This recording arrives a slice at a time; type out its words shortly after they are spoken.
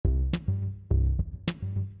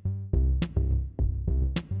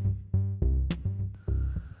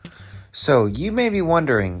So, you may be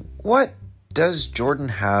wondering, what does Jordan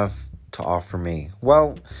have to offer me?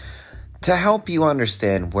 Well, to help you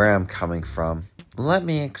understand where I'm coming from, let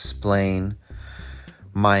me explain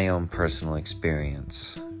my own personal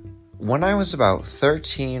experience. When I was about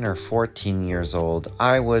 13 or 14 years old,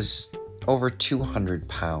 I was over 200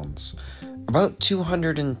 pounds, about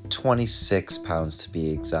 226 pounds to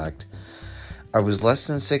be exact. I was less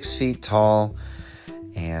than 6 feet tall,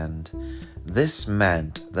 and this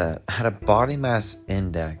meant that I had a body mass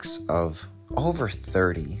index of over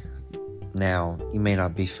 30. Now, you may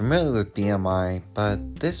not be familiar with BMI,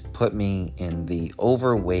 but this put me in the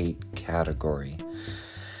overweight category.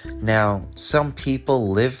 Now, some people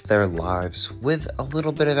live their lives with a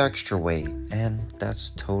little bit of extra weight, and that's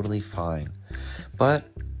totally fine. But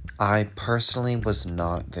I personally was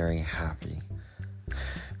not very happy.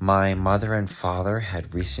 My mother and father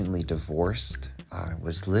had recently divorced. I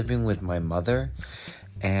was living with my mother,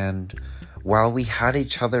 and while we had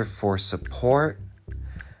each other for support,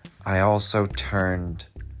 I also turned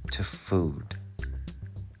to food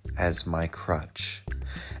as my crutch,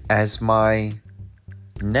 as my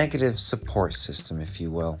negative support system, if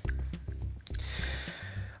you will.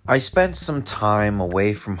 I spent some time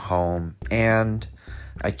away from home, and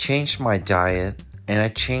I changed my diet and I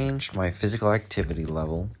changed my physical activity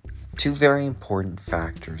level, two very important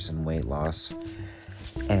factors in weight loss.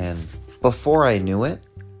 And before I knew it,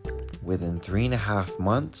 within 3.5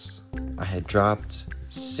 months, I had dropped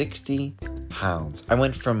 60 pounds. I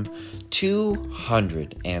went from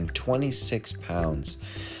 226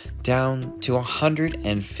 pounds down to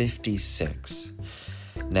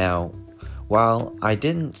 156. Now, while I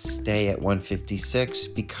didn't stay at 156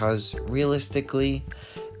 because realistically,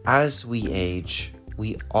 as we age,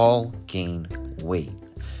 we all gain weight.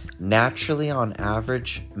 Naturally, on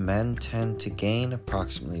average, men tend to gain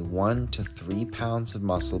approximately 1 to 3 pounds of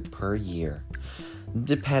muscle per year,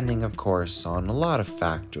 depending, of course, on a lot of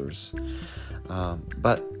factors.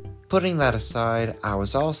 But putting that aside, I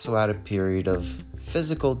was also at a period of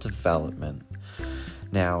physical development.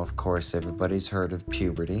 Now, of course, everybody's heard of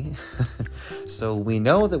puberty. So we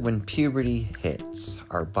know that when puberty hits,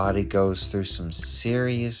 our body goes through some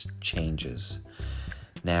serious changes.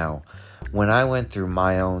 Now, when I went through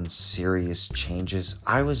my own serious changes,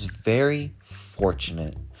 I was very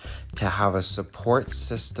fortunate to have a support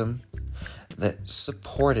system that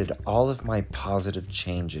supported all of my positive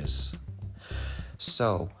changes.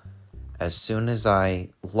 So, as soon as I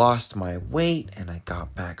lost my weight and I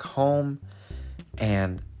got back home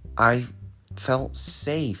and I felt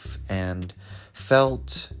safe and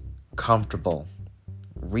felt comfortable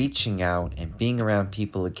reaching out and being around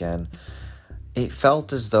people again, it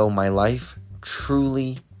felt as though my life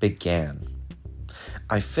truly began.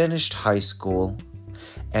 I finished high school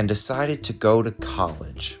and decided to go to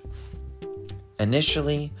college.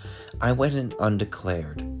 Initially, I went in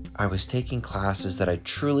undeclared. I was taking classes that I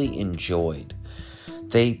truly enjoyed.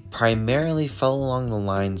 They primarily fell along the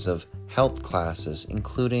lines of health classes,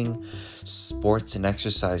 including sports and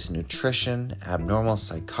exercise nutrition, abnormal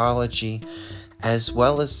psychology, as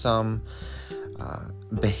well as some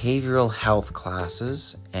behavioral health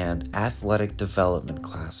classes and athletic development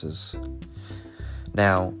classes.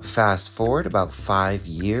 Now, fast forward about 5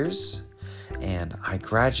 years, and I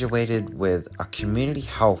graduated with a community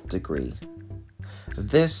health degree.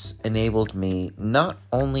 This enabled me not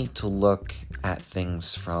only to look at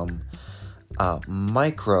things from a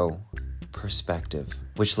micro perspective,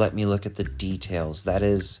 which let me look at the details, that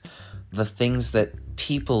is, the things that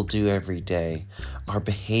people do every day, our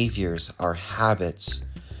behaviors, our habits,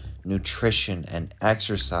 nutrition, and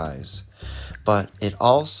exercise, but it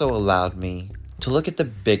also allowed me to look at the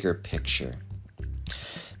bigger picture.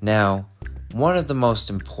 Now, one of the most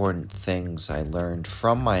important things I learned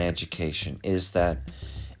from my education is that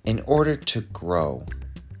in order to grow,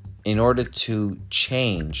 in order to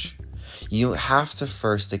change, you have to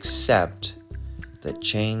first accept that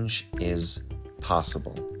change is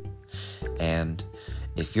possible. And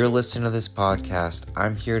if you're listening to this podcast,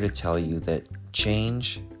 I'm here to tell you that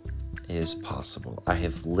change is possible. I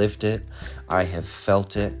have lived it. I have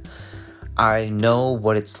felt it. I know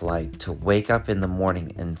what it's like to wake up in the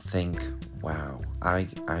morning and think, wow, I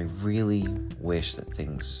really wish that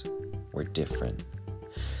things were different.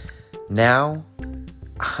 Now,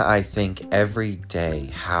 I think every day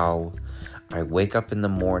how I wake up in the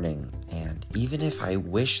morning, and even if I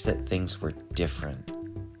wish that things were different,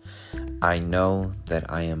 I know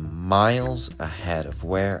that I am miles ahead of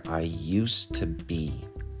where I used to be.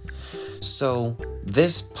 So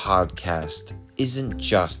this podcast isn't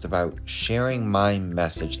just about sharing my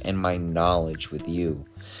message and my knowledge with you.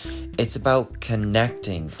 It's about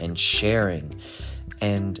connecting and sharing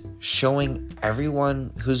and showing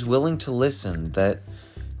everyone who's willing to listen that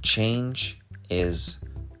change is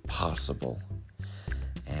possible.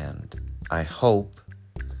 And I hope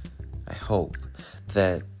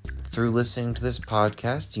that through listening to this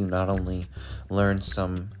podcast, you not only learn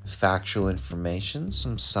some factual information,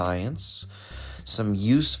 some science, some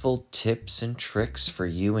useful tips and tricks for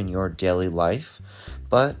you in your daily life,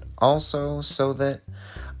 but also so that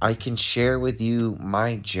I can share with you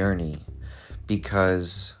my journey,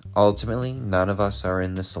 because ultimately none of us are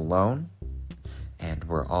in this alone, and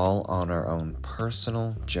we're all on our own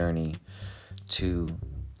personal journey to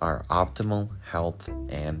our optimal health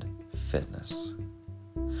and fitness.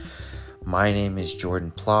 My name is Jordan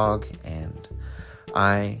Plog, and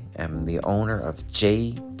I am the owner of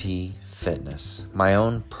JP Fitness, my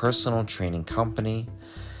own personal training company,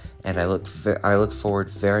 and I look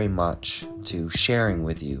forward very much to sharing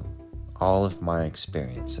with you all of my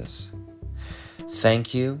experiences.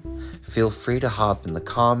 Thank you. Feel free to hop in the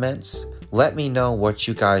comments. Let me know what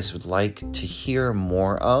you guys would like to hear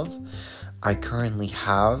more of. I currently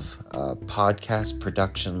have a podcast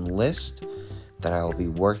production list that I will be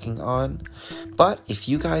working on. But if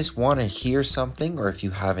you guys want to hear something, or if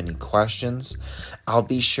you have any questions, I'll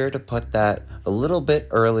be sure to put that a little bit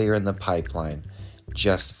earlier in the pipeline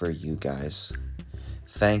just for you guys.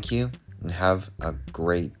 Thank you and have a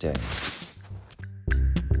great day.